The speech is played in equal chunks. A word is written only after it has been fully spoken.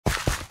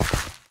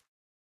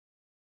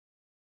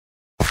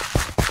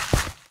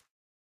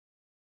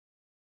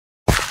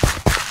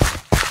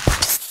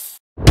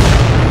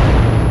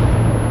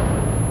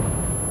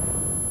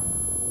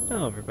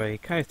Hello everybody,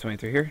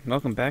 Kai23 here, and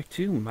welcome back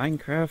to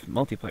Minecraft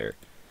Multiplayer.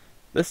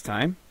 This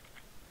time,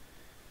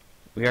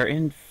 we are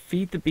in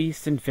Feed the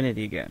Beast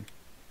Infinity again,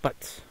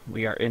 but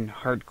we are in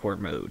hardcore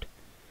mode.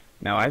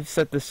 Now I've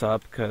set this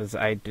up because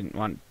I didn't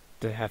want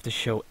to have to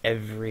show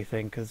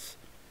everything, because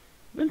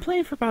I've been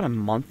playing for about a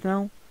month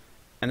now,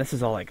 and this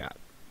is all I got.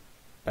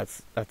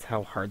 That's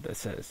how hard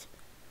this is.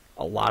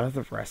 A lot of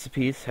the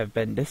recipes have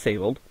been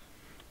disabled,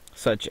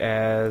 such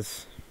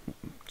as...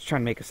 Just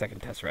trying to make a second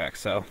Tesseract,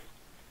 So,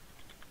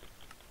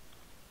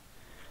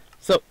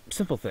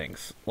 simple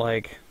things,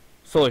 like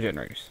solar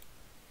generators.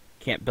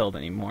 Can't build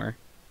anymore.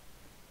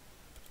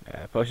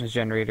 Potions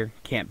generator,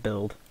 can't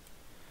build.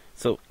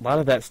 So, a lot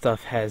of that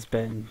stuff has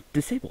been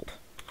disabled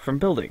from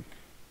building.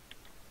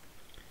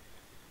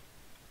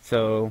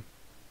 So,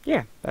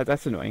 yeah,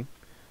 that's annoying.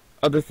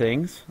 Other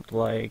things,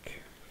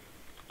 like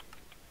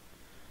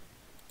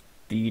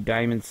the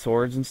diamond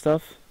swords and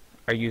stuff,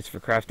 are used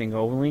for crafting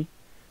only,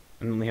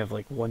 and only have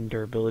like 1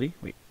 durability.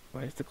 Wait,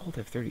 why does the gold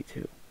have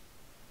 32?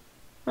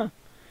 Huh.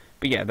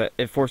 But yeah,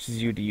 it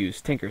forces you to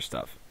use tinker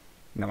stuff.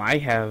 Now I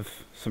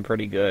have some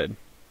pretty good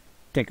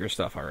tinker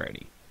stuff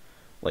already.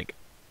 Like,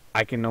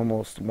 I can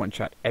almost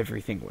one-shot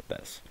everything with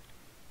this.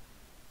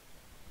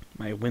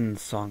 My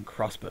Windsong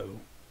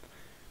crossbow.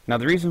 Now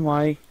the reason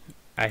why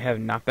I have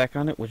knockback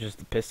on it, which is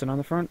the piston on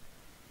the front,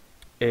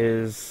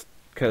 is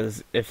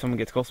because if someone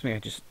gets close to me, I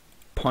just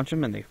punch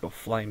them and they go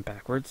flying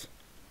backwards.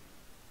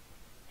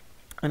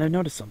 And I've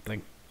noticed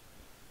something.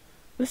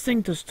 This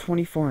thing does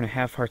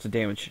 24.5 hearts of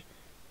damage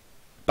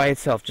by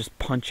itself, just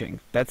punching.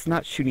 That's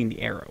not shooting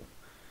the arrow.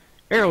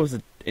 Arrow is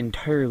an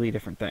entirely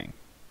different thing.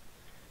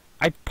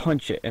 I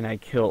punch it and I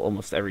kill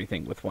almost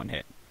everything with 1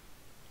 hit.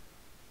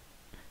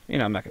 You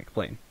know, I'm not going to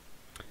complain.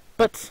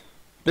 But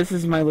this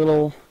is my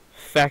little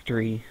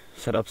factory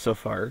setup so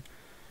far.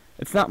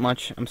 It's not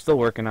much. I'm still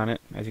working on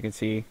it. As you can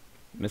see,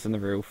 missing the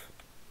roof.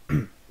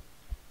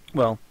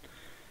 Well,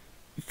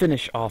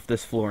 finish off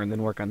this floor and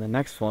then work on the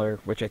next floor,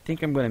 which I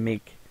think I'm going to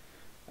make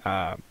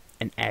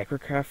an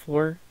agricraft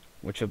floor,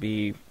 which will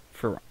be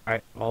for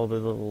all the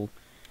little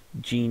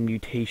gene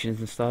mutations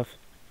and stuff.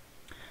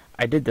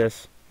 I did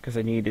this because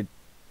I needed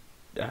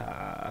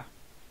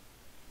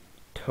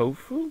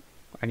tofu?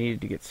 I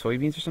needed to get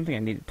soybeans or something. I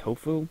needed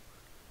tofu.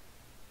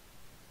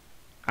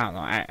 I don't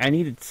know. I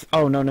needed...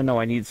 Oh, no.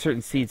 I needed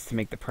certain seeds to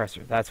make the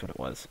presser. That's what it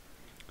was.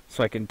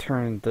 So I can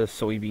turn the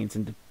soybeans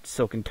into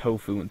silken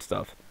tofu and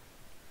stuff.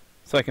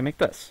 So I can make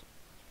this,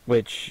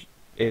 which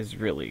is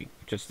really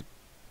just a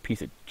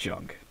piece of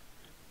junk.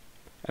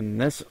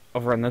 And this,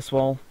 over on this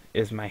wall,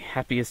 is my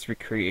happiest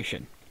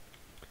recreation.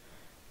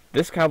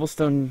 This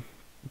cobblestone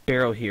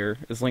barrel here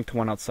is linked to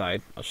one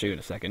outside. I'll show you in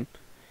a second.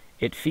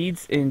 It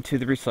feeds into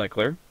the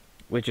recycler,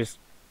 which is...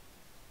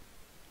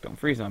 Don't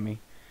freeze on me.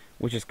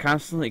 Which is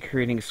constantly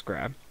creating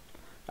scrap.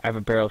 I have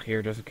a barrel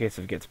here just in case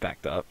it gets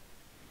backed up.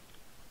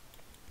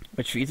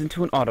 Which feeds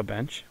into an auto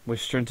bench,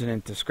 which turns it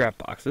into scrap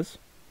boxes.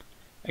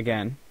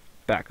 Again,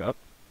 back up.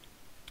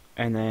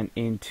 And then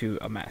into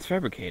a mass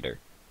fabricator.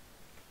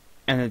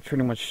 And then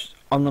pretty much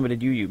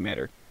unlimited UU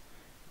matter.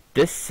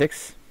 This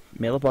 6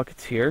 mail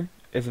buckets here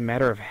is a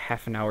matter of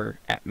half an hour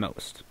at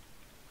most.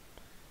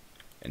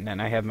 And then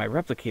I have my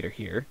replicator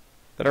here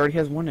that already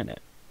has 1 in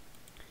it.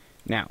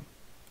 Now,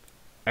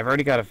 I've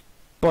already got a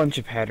bunch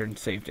of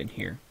patterns saved in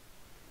here.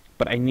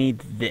 But I need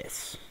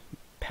this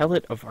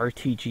pellet of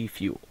RTG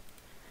fuel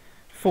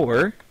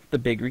for the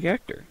big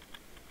reactor.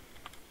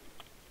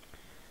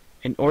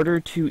 In order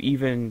to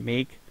even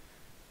make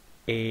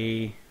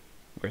a...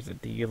 Where's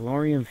it? The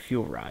Yellorium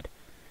fuel rod.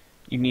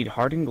 You need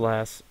hardened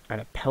glass and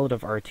a pellet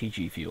of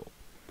RTG fuel.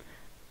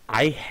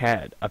 I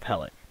had a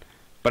pellet,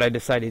 but I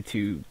decided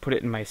to put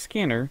it in my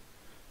scanner,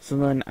 so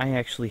then I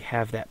actually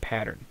have that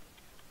pattern.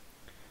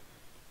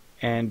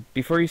 And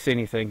before you say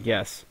anything,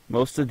 yes,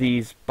 most of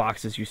these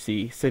boxes you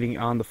see sitting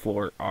on the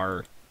floor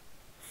are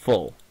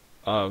full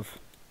of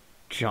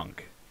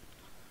junk,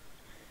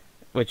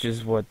 which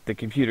is what the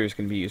computer is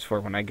going to be used for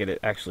when I get it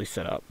actually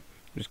set up.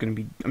 I'm just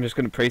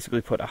going to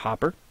basically put a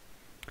hopper.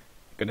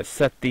 I'm going to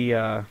set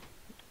the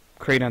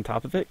crate on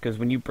top of it, because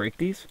when you break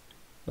these,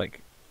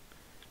 like,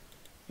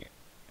 yeah.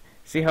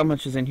 See how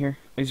much is in here?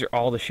 These are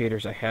all the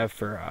shaders I have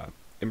for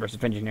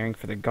immersive engineering,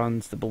 for the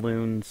guns, the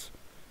balloons,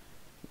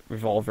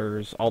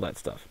 revolvers, all that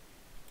stuff.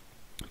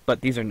 But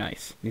these are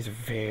nice. These are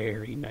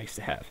very nice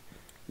to have.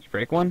 You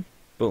break one,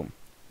 boom.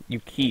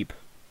 You keep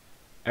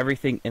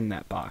everything in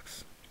that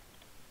box.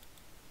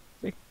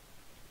 See?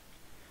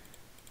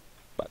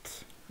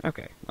 But,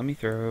 okay, let me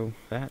throw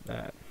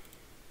that.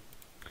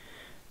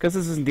 Because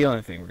this isn't the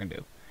only thing we're going to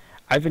do.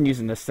 I've been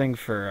using this thing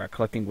for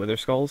collecting wither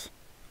skulls.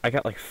 I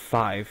got like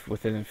 5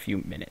 within a few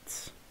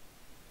minutes.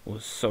 It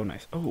was so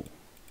nice. Oh,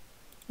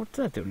 what's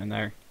that doing in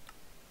there?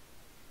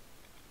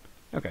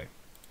 Okay.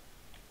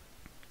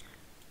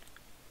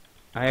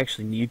 I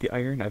actually need the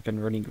iron. I've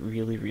been running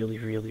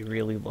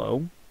really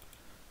low.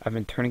 I've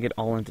been turning it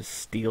all into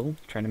steel,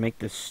 trying to make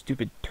this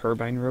stupid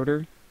turbine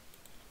rotor.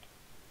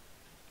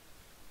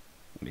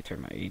 Let me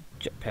turn my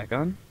jetpack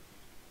on.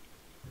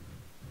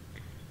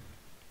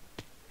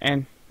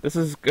 And This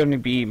is going to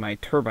be my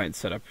turbine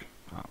setup.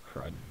 Oh,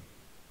 crud.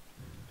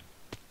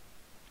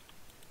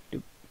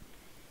 Doop.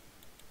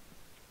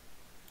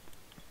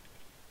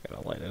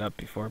 Gotta light it up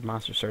before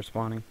monsters start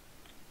spawning.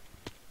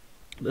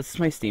 This is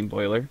my steam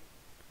boiler.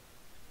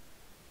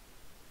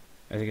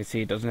 As you can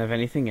see, it doesn't have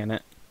anything in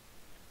it.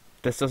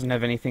 This doesn't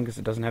have anything because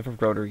it doesn't have a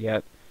rotor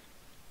yet.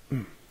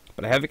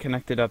 But I have it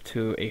connected up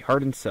to a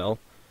hardened cell.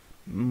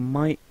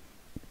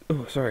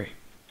 Oh, sorry.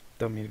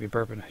 Don't mean to be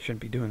burping. I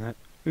shouldn't be doing that.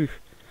 Oof.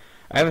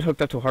 I have it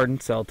hooked up to a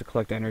hardened cell to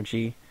collect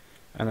energy.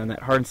 And then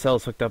that hardened cell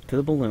is hooked up to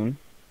the balloon.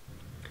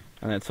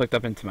 And then it's hooked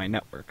up into my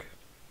network.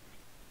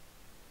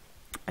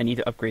 I need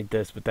to upgrade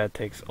this, but that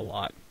takes a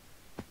lot.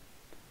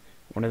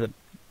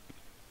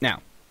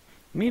 Now,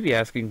 you may be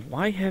asking,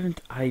 why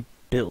haven't I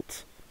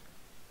built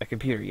a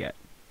computer yet?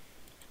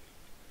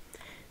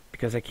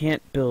 Because I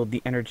can't build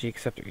the energy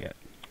acceptor yet.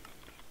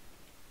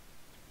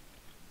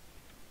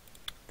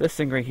 This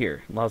thing right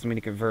here allows me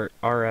to convert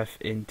RF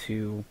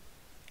into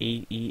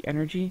AE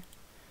energy,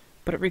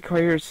 but it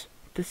requires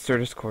this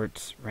Certus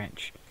quartz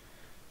wrench.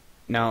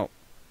 Now,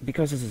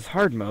 because this is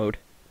hard mode,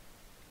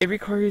 it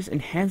requires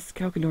enhanced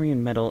Calcadorian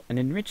metal and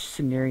enriched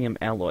Cenarium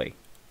alloy,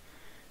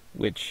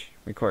 which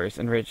requires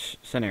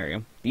enriched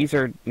Cenarium. These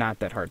are not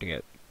that hard to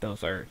get.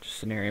 Those are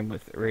just Cenarium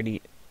with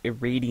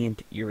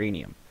irradiant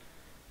uranium.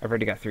 I've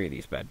already got 3 of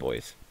these bad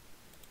boys,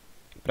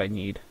 but I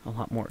need a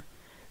lot more.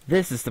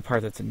 This is the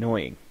part that's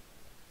annoying.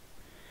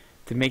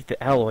 To make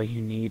the alloy, you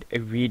need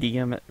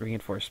iridium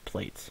reinforced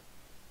plates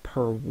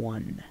per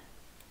 1,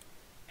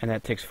 and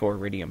that takes 4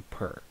 iridium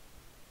per.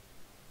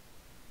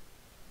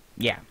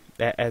 Yeah,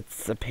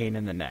 that's a pain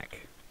in the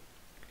neck.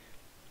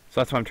 So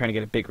that's why I'm trying to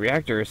get a big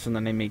reactor, so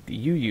then I make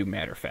the UU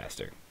matter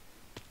faster.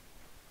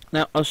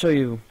 Now, I'll show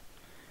you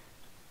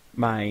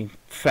my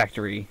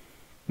factory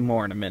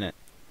more in a minute.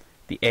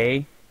 The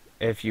A,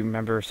 if you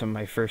remember some of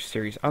my first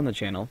series on the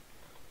channel,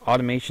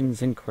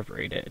 Automations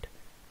Incorporated.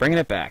 Bringing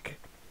it back.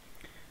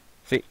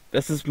 See,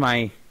 this is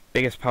my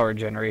biggest power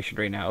generation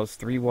right now. It's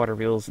 3 water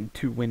wheels and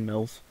 2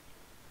 windmills.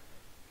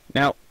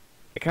 Now,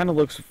 it kind of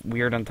looks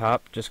weird on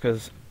top, just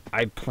because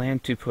I plan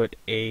to put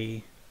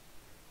a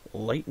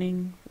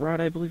lightning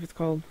rod, I believe it's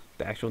called.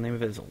 The actual name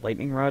of it is a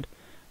lightning rod.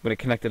 I'm going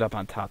to connect it up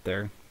on top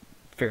there.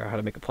 Figure out how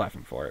to make a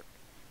platform for it.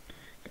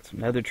 Got some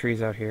nether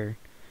trees out here.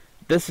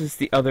 This is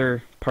the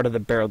other part of the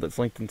barrel that's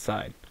linked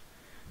inside.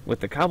 With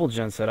the cobble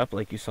gen setup,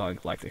 like you saw in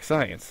Galactic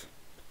Science.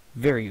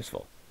 Very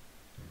useful.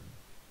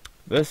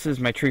 This is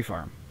my tree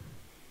farm.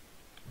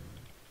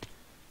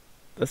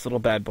 This little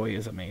bad boy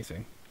is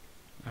amazing.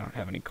 I don't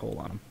have any coal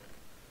on him.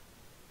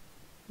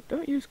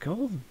 Don't use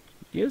coal.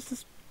 Use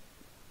this.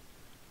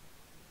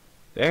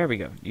 There we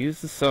go. Use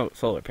the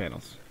solar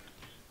panels.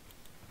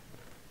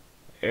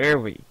 There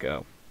we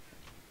go.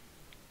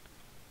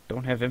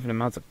 Don't have infinite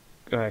amounts of...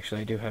 Oh,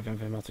 actually, I do have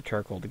infinite amounts of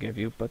charcoal to give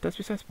you, but that's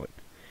besides the point.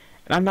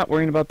 And I'm not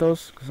worrying about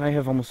those, because I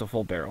have almost a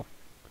full barrel.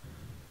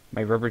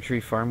 My rubber tree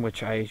farm,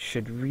 which I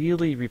should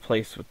really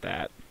replace with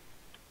that.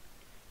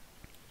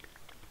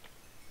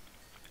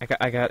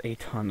 I got a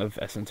ton of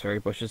essence fairy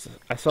bushes.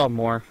 I saw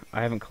more.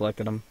 I haven't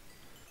collected them.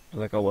 I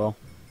was like, oh well.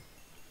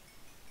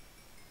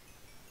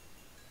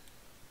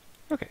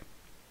 Okay.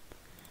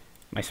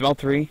 My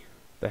smeltery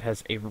that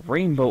has a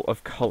rainbow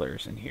of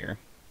colors in here.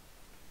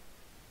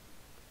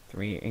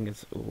 3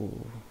 ingots.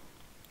 Ooh.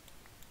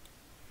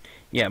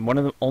 Yeah, one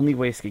of the only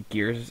ways to get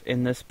gears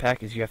in this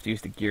pack is you have to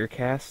use the gear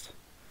cast.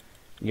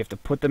 You have to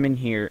put them in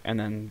here and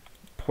then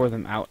pour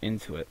them out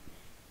into it.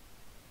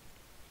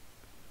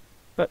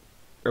 But,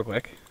 real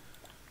quick.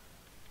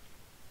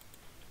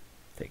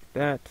 Take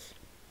that.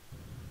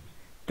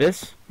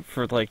 This,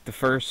 for like the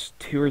first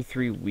 2 or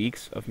 3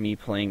 weeks of me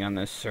playing on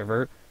this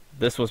server,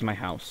 this was my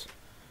house.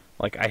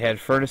 Like, I had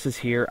furnaces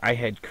here, I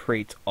had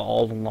crates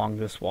all along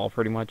this wall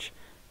pretty much.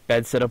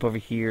 Bed set up over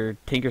here,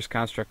 Tinker's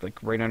Construct like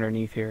right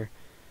underneath here.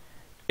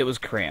 It was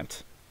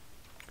cramped.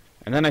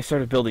 And then I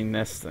started building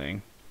this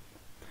thing.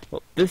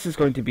 Well, this is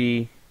going to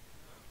be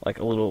like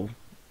a little...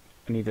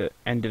 I need to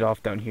end it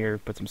off down here,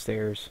 put some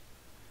stairs.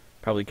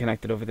 Probably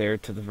connect it over there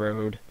to the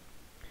road.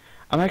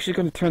 I'm actually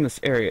going to turn this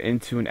area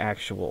into an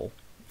actual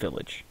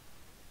village.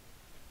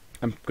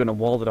 I'm going to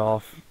wall it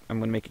off. I'm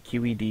going to make a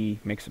QED,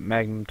 make some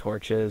magnum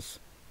torches,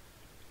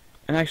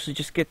 and actually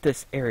just get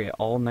this area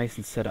all nice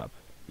and set up.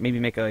 Maybe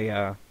make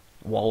a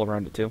wall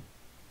around it too.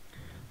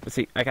 But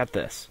see, I got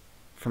this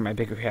for my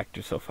big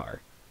reactor so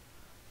far.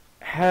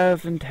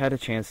 Haven't had a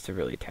chance to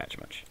really attach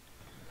much.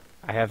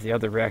 I have the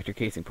other reactor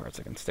casing parts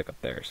I can stick up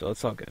there, so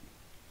it's all good.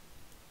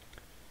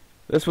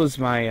 This was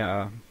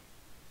my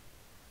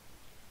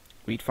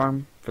wheat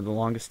farm for the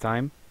longest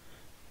time,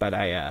 but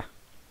I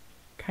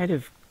kind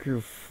of grew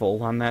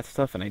full on that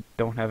stuff and I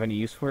don't have any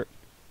use for it.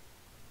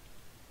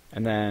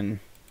 And then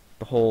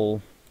the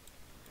whole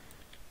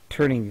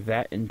turning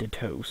that into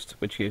toast,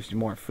 which gives you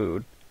more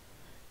food.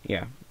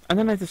 Yeah. And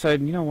then I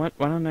decided, you know what,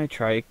 why don't I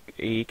try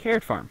a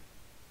carrot farm?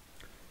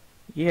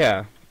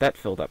 Yeah, that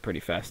filled up pretty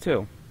fast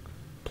too.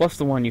 Plus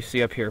the one you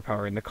see up here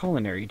powering the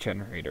culinary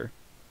generator.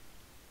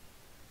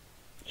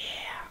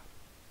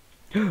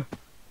 Yeah.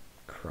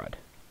 Crud.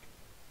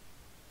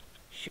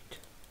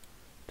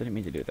 didn't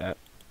mean to do that.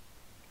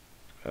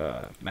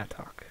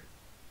 Mattock.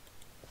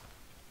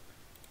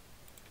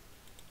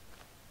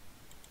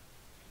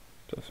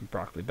 Throw some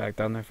broccoli back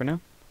down there for now.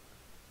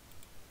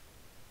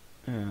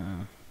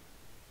 I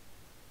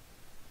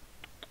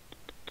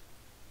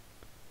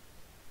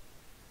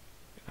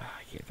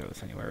can't throw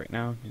this anywhere right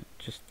now.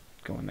 Just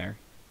go in there.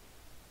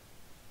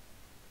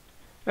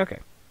 Okay.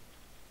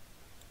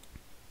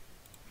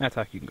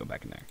 Mattock, you can go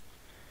back in there.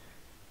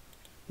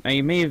 Now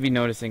you may be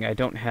noticing I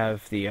don't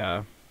have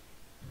the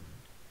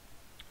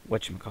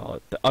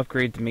whatchamacallit, the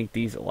upgrade to make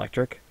these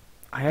electric.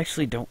 I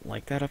actually don't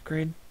like that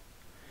upgrade,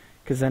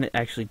 because then it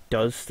actually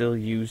does still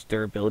use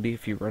durability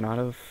if you run out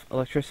of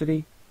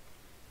electricity.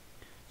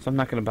 So I'm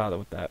not going to bother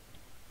with that.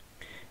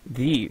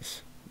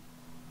 These.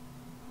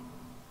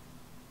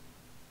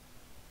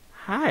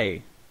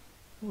 Hi.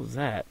 What was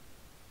that?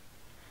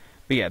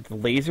 But yeah, the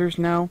lasers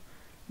now,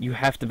 you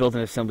have to build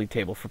an assembly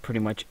table for pretty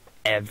much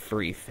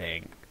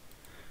everything.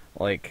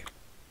 Like,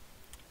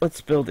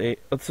 let's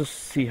just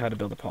see how to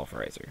build a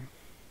pulverizer.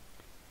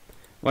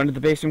 One of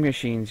the basic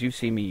machines you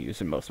see me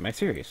use in most of my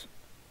series.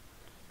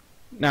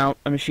 Now,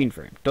 a machine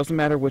frame. Doesn't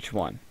matter which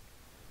one.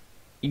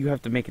 You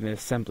have to make an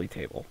assembly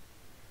table.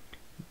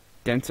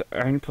 Dense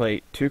iron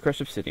plate, 2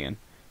 crushed obsidian.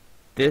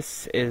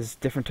 This is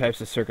different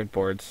types of circuit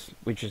boards,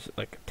 which is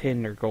like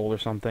tin or gold or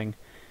something.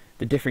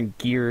 The different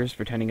gears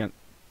depending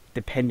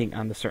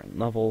on the certain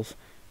levels.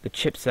 The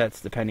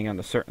chipsets depending on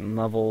the certain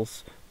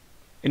levels.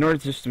 In order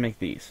just to make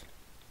these.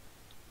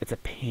 It's a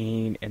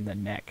pain in the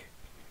neck.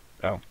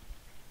 Oh.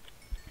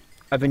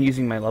 I've been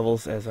using my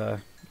levels as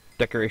a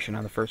decoration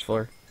on the first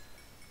floor.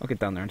 I'll get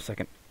down there in a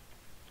second.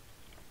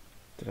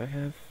 Did I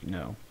have?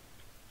 No.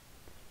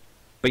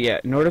 But yeah,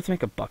 in order to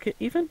make a bucket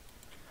even?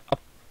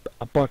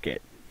 A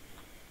bucket.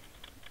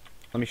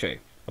 Let me show you.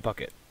 A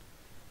bucket.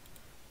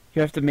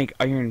 You have to make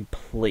iron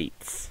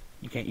plates.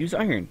 You can't use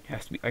iron. It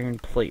has to be iron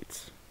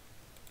plates.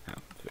 Oh,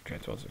 that's what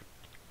transposer.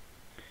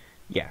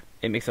 Yeah,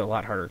 it makes it a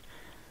lot harder.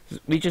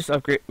 We just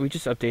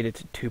updated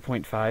to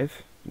 2.5,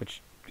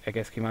 which I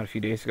guess came out a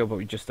few days ago, but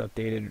we just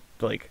updated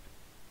like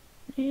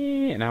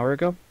an hour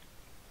ago.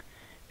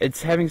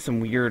 It's having some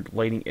weird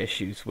lighting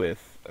issues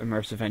with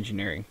immersive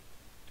engineering.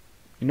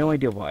 No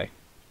idea why.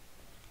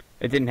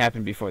 It didn't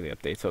happen before the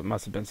update, so it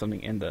must have been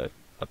something in the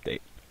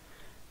update.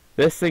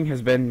 This thing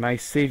has been my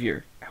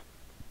savior.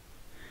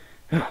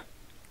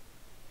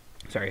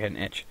 Sorry, I had an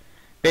itch.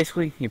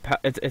 Basically,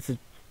 it's an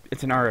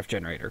RF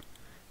generator.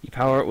 You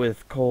power it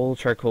with coal,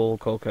 charcoal,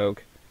 coal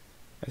coke.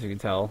 As you can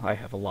tell, I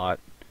have a lot.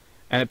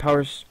 And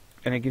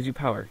it gives you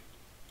power.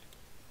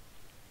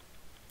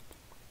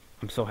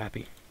 I'm so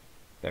happy.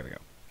 There we go.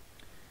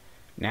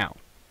 Now,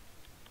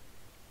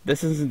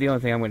 this isn't the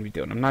only thing I'm going to be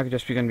doing. I'm not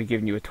just going to be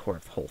giving you a tour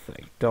of the whole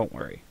thing. Don't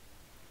worry.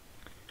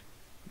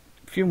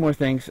 A few more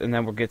things, and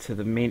then we'll get to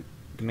the main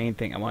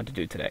thing I want to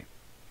do today.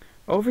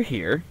 Over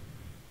here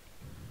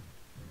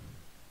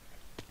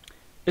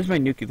is my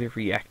nuclear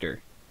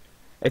reactor.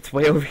 It's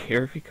way over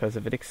here because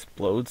if it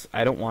explodes,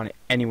 I don't want it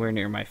anywhere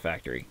near my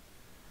factory.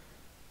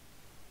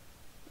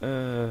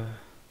 Yeah.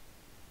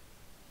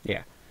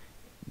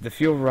 The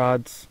fuel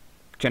rods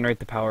generate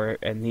the power,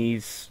 and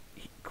these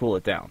cool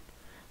it down.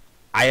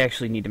 I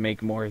actually need to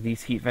make more of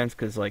these heat vents,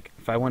 because like,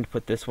 if I wanted to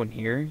put this one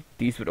here,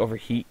 these would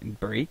overheat and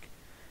break.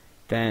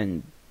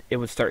 Then it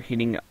would start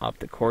heating up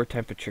the core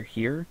temperature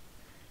here,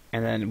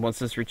 and then once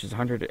this reaches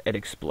 100, it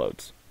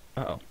explodes.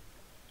 Uh-oh.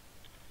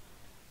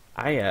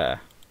 Hi,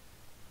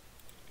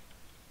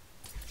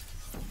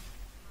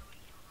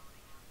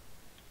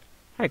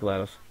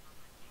 GLaDOS.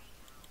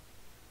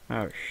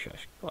 Oh,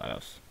 shush,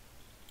 GLaDOS.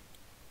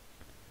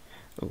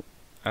 Ooh,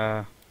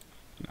 no.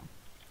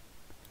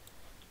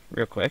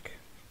 Real quick,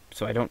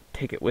 so I don't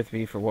take it with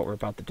me for what we're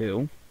about to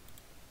do.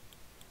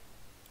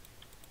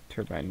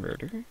 Turbine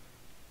rotor.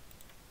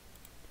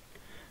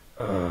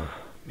 Ugh,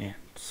 man,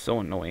 so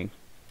annoying.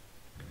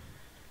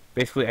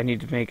 Basically, I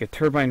need to make a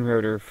turbine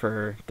rotor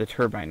for the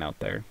turbine out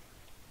there.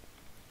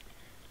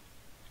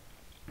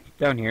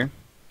 Down here,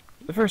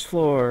 the first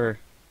floor.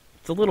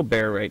 It's a little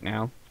bare right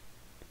now.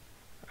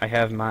 I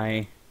have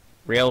my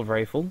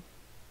railgun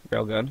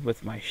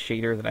with my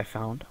shader that I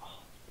found.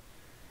 Oh,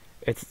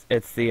 it's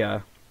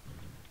the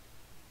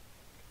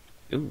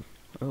ooh,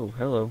 oh,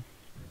 hello.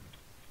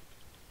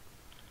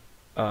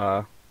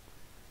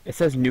 It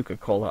says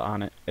Nuka-Cola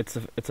on it. It's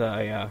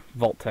a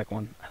Vault-Tec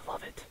one. I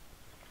love it.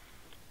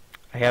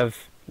 I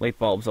have light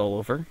bulbs all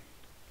over.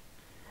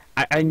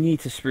 I need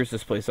to spruce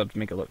this place up to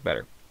make it look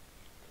better.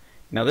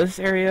 Now this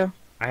area,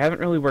 I haven't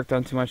really worked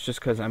on too much just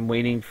because I'm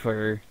waiting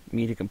for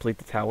me to complete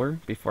the tower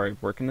before I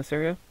work in this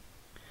area.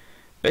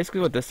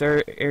 Basically what this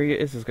area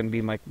is going to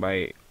be like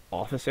my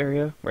office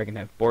area where I can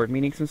have board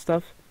meetings and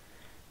stuff.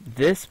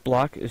 This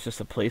block is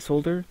just a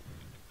placeholder.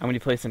 I'm going to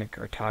be placing a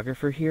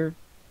cartographer here,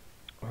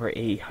 or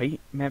a height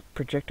map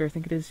projector I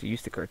think it is. You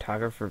use the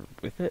cartographer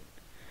with it,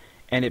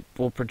 and it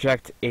will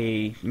project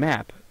a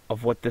map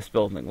of what this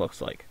building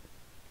looks like.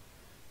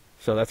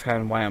 So that's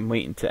kind of why I'm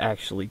waiting to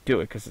actually do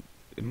it, because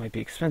it might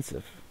be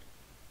expensive.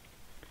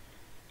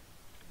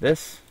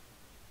 This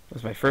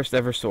was my first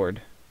ever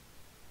sword.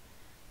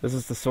 This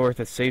is the sword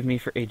that saved me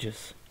for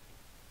ages,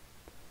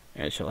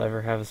 and it shall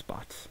ever have its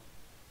spots.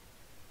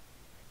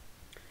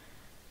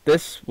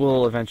 This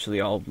will eventually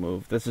all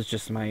move. This is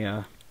just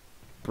my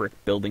brick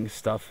building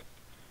stuff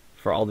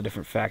for all the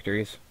different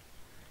factories.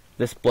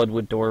 This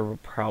bloodwood door will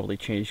probably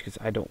change because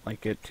I don't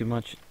like it too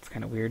much. It's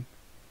kind of weird.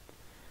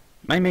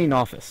 My main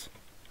office.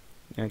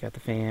 I got the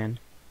fan,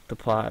 the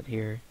plot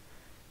here.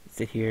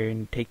 Sit here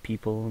and take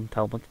people and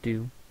tell them what to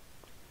do.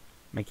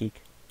 My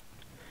geek.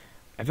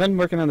 I've been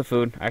working on the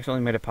food. I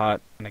accidentally made a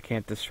pot and I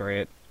can't destroy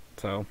it.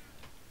 So,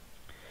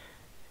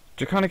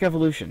 Draconic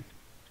Evolution.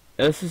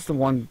 This is the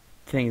one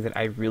thing that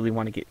I really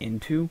want to get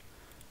into,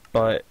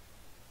 but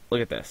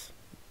look at this.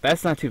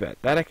 That's not too bad.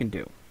 That I can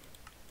do.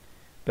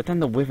 But then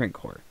the Wyvern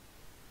Core.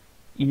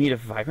 You need a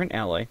Vibrant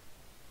Ally,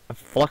 a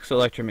Flux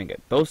Electrum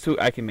Ingot. Those two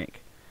I can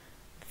make.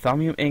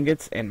 Thaumium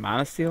Ingots and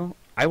Monosteel.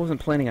 I wasn't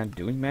planning on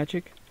doing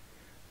magic,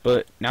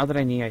 but now that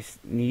I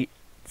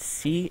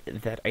see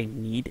that I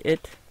need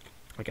it,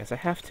 I guess I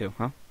have to,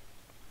 huh?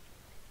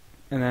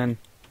 And then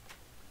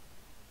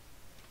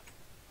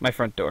my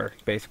front door,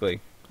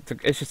 basically.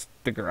 It's just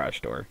the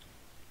garage door.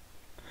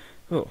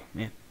 Oh,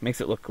 man.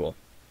 Makes it look cool.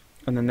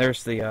 And then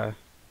there's the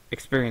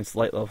experienced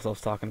light levels I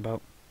was talking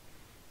about.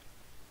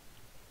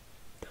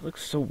 That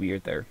looks so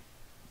weird there.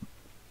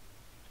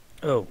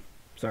 Oh,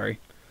 sorry.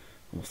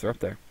 Almost threw up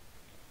there.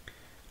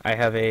 I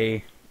have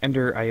a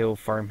Ender IO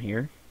farm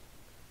here.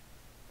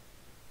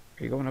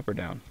 Are you going up or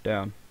down?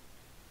 Down.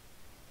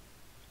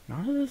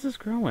 None of this is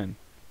growing.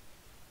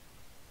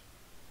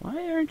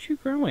 Why aren't you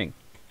growing?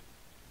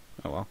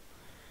 Oh well.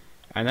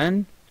 And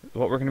then,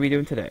 what we're going to be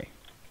doing today.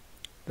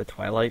 The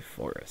Twilight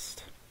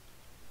Forest.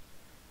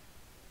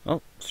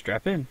 Well,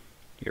 strap in.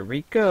 Here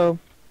we go.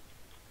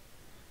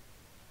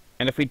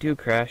 And if we do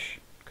crash,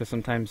 because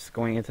sometimes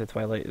going into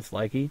Twilight is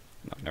laggy.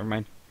 No, never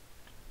mind.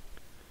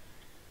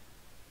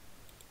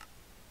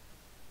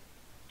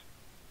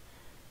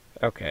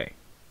 Okay.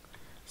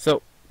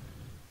 So,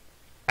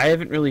 I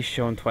haven't really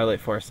shown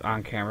Twilight Forest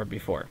on camera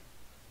before.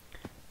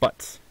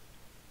 But,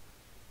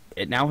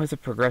 it now has a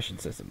progression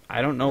system.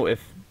 I don't know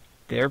if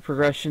their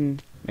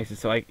progression makes it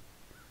so I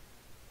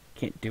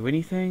can't do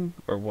anything,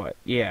 or what.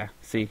 Yeah,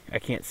 see, I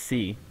can't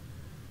see.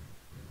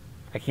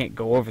 I can't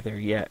go over there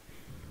yet.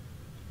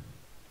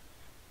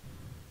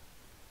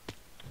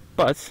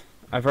 But,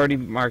 I've already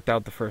marked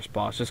out the first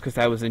boss, just because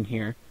I was in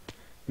here,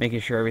 making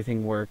sure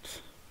everything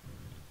worked.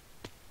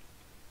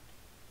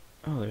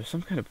 Oh, there's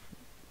some kind of...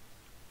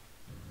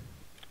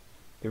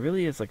 There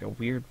really is like a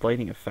weird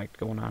blighting effect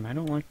going on. I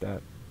don't like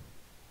that.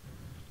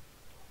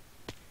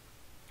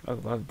 Oh, a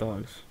lot of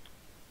dogs.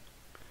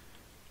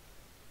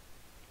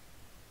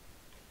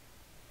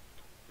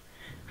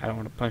 I don't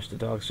want to punch the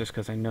dogs just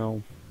because I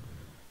know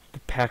the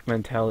pack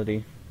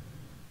mentality.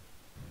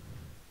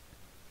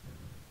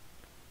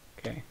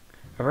 Okay.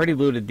 I've already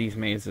looted these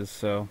mazes,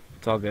 so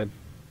it's all good.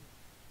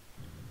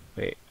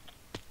 Wait.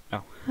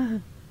 Oh.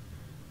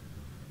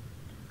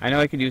 I know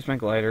I could use my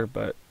glider,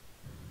 but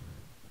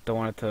don't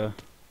want it to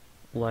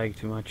lag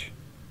too much.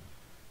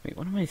 Wait,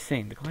 what am I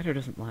saying? The glider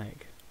doesn't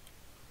lag.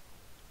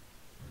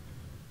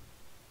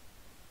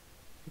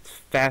 It's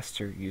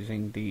faster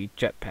using the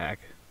jetpack.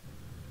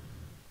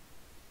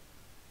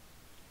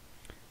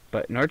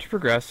 But in order to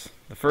progress,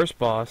 the first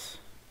boss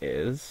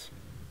is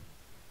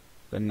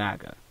the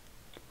Naga.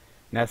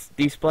 Now,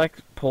 these black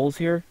poles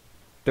here,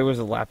 there was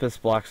a lapis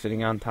block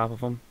sitting on top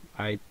of them.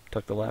 I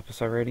took the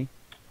lapis already.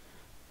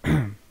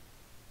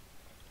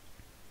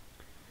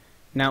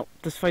 Now,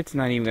 this fight's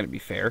not even going to be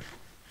fair.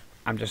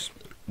 I'm just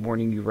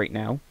warning you right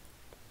now.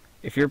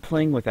 If you're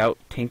playing without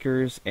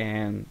tinkers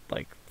and,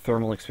 like,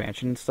 thermal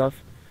expansion and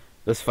stuff,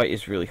 this fight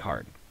is really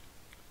hard.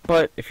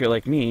 But, if you're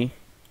like me,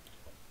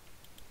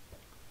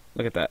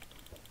 look at that.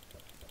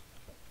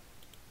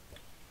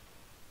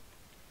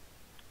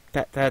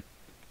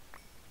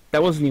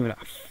 That wasn't even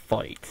a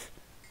fight.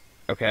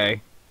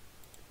 Okay?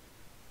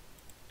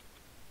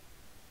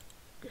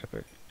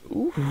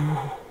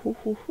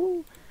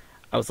 Ooh.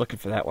 I was looking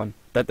for that one.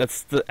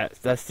 That's the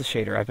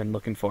shader I've been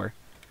looking for.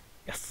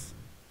 Yes.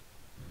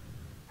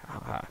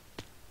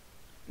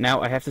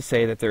 Now I have to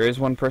say that there is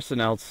one person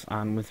else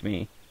on with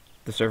me,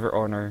 the server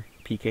owner,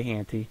 PK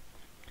Auntie.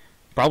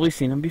 Probably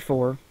seen him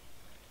before.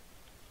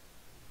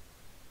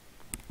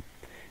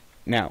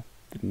 Now,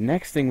 the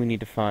next thing we need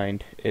to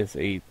find is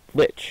a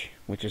Lich,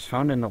 which is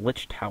found in the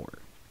Lich Tower.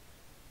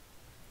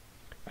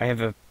 I have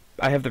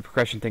the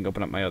progression thing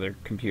open up my other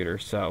computer,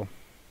 so.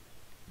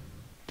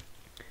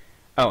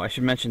 Oh, I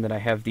should mention that I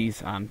have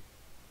these on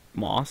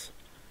moss,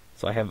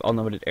 so I have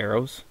unlimited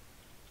arrows.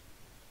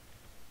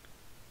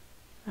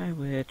 Hi,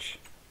 witch.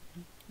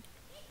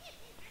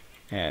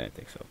 Yeah, I didn't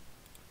think so.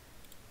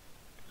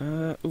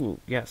 Ooh,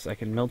 yes, I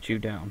can melt you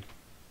down.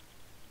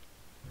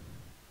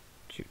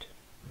 Shoot.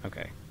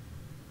 Okay.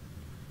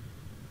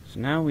 So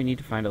now we need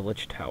to find a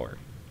Lich Tower.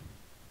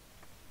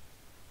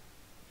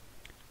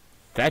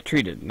 That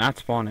tree did not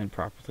spawn in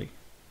properly.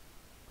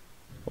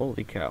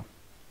 Holy cow.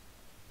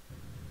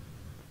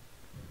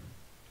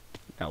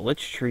 Now,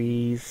 Lich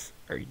trees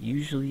are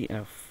usually in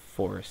a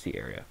foresty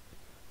area.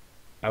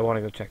 I want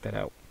to go check that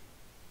out.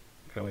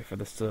 Gotta wait for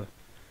this to...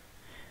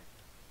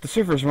 The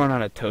servers run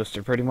on a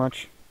toaster, pretty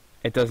much.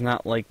 It does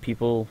not like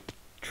people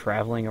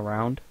traveling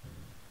around.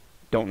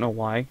 Don't know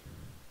why.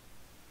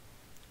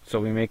 So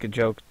we make a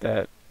joke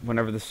that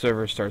whenever the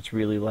server starts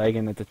really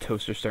lagging, that the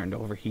toaster's starting to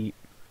overheat.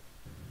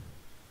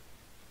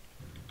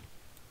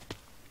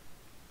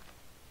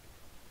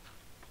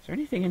 Is there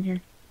anything in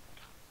here?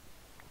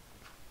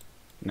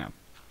 No.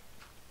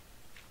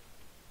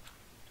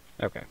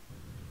 Okay.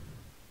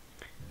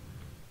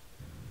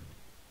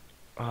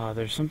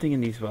 There's something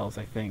in these wells,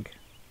 I think.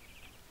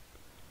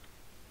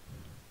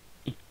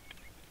 Good.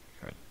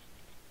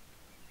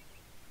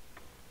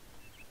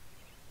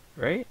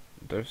 Right?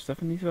 There's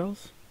stuff in these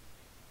wells?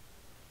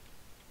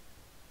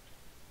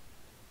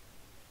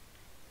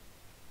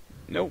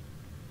 Nope.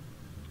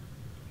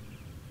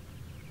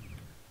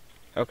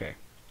 Okay.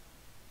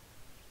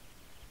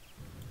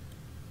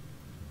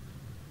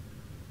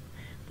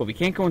 But we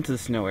can't go into the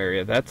snow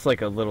area. That's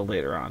like a little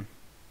later on.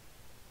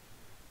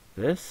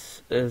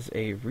 This is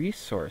a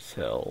resource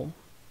hill.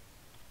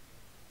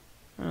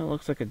 Well, it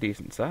looks like a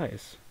decent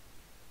size.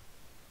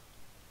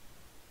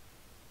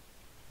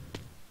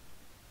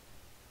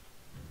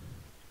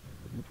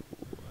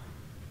 Ooh.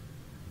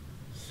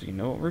 So you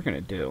know what we're gonna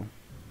do?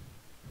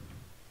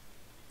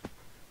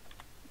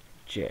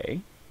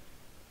 J.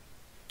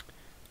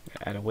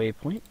 Add a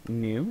waypoint.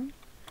 New.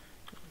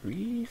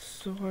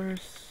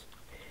 Resource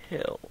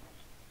hill.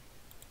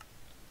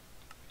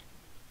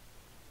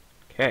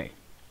 Okay.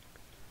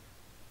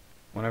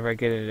 Whenever I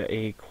get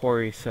a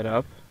quarry set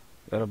up,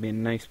 that'll be a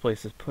nice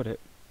place to put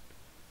it.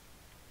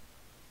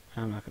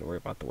 I'm not going to worry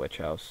about the witch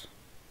house.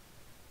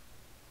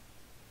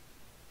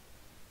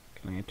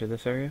 Can I enter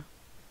this area?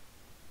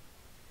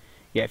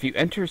 Yeah, if you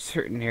enter a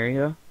certain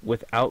area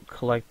without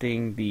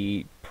collecting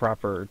the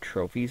proper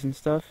trophies and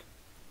stuff,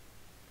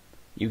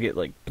 you get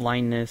like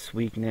blindness,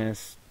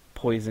 weakness,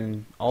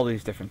 poison, all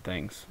these different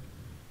things.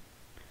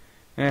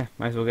 Might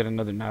as well get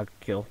another Naga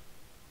kill.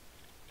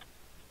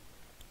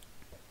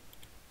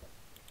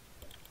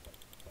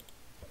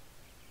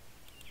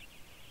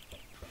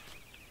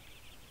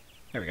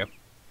 There we go.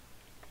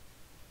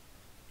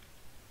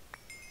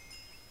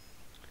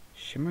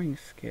 Shimmering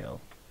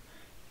scale.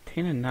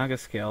 Obtain a Naga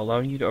scale,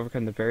 allowing you to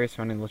overcome the barriers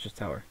surrounding the Lich's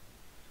Tower.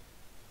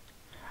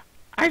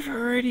 I've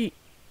already...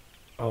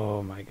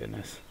 Oh my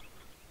goodness.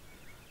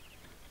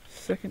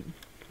 Second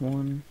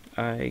one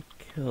I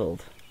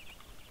killed.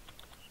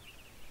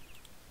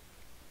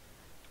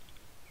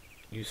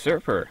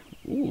 Usurper.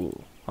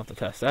 Ooh, I'll have to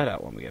test that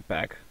out when we get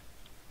back.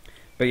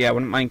 But yeah, I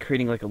wouldn't mind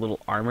creating like a little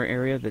armor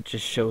area that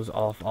just shows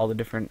off all the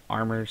different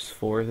armors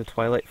for the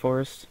Twilight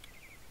Forest.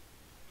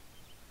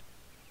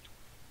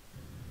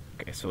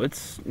 Okay, so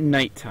it's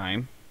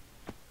nighttime,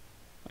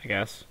 I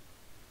guess.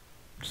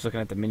 Just looking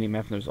at the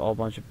mini-map, and there's all a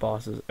bunch of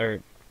bosses, or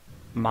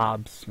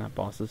mobs, not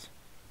bosses.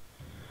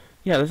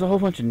 Yeah, there's a whole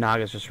bunch of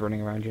Nagas just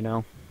running around, you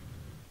know.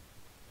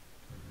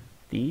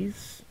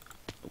 These...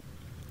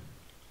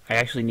 I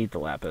actually need the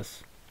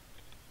lapis.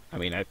 I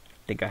mean, I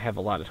think I have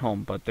a lot at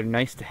home, but they're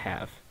nice to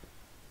have.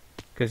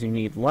 Because you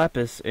need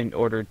lapis in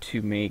order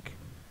to make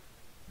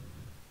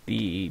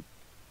the...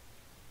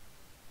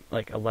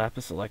 like, a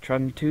lapis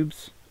electron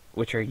tubes,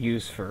 which are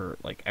used for,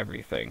 like,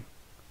 everything.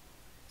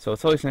 So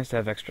it's always nice to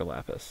have extra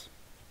lapis.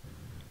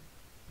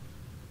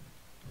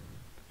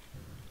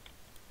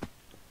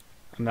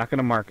 I'm not going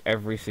to mark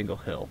every single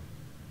hill,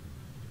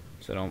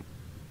 so don't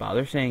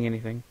bother saying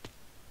anything.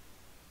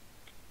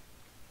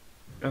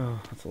 Oh,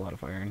 that's a lot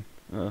of iron.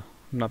 I'm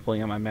not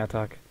pulling out my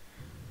mattock.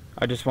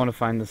 I just want to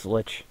find this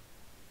lich.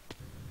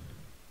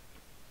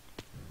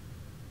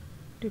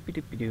 Doopy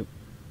doopy doop.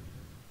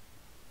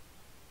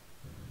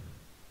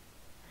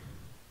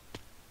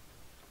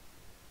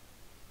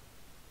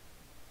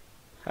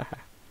 Haha.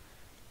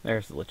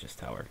 There's the Lich's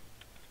Tower.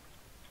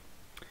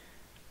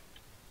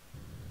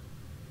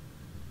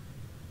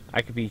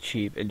 I could be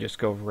cheap and just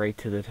go right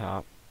to the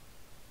top.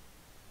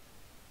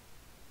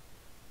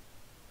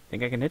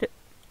 Think I can hit it?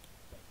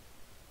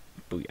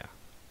 Booyah.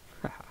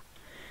 Haha.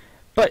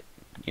 But,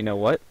 you know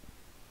what?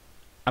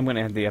 I'm gonna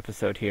end the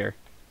episode here.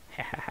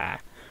 Hahaha.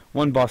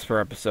 One boss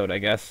per episode, I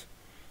guess.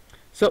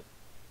 So,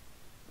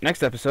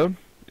 next episode,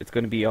 it's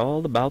gonna be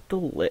all about the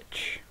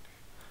Lich.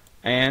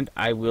 And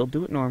I will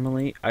do it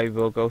normally. I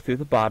will go through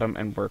the bottom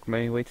and work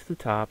my way to the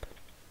top.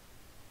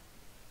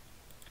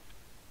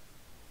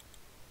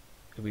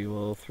 We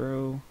will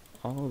throw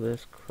all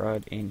this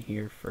crud in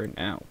here for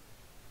now.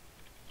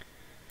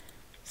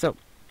 So,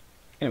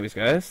 anyways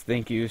guys,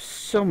 thank you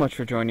so much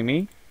for joining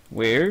me,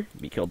 where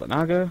we killed the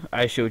Naga.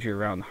 I showed you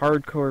around the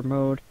hardcore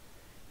mode.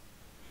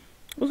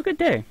 It was a good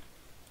day.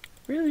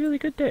 Really, really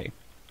good day.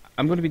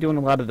 I'm going to be doing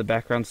a lot of the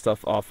background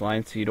stuff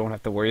offline, so you don't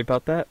have to worry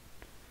about that.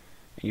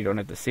 And you don't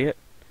have to see it.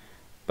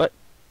 But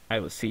I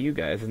will see you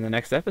guys in the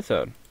next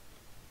episode.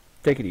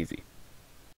 Take it easy.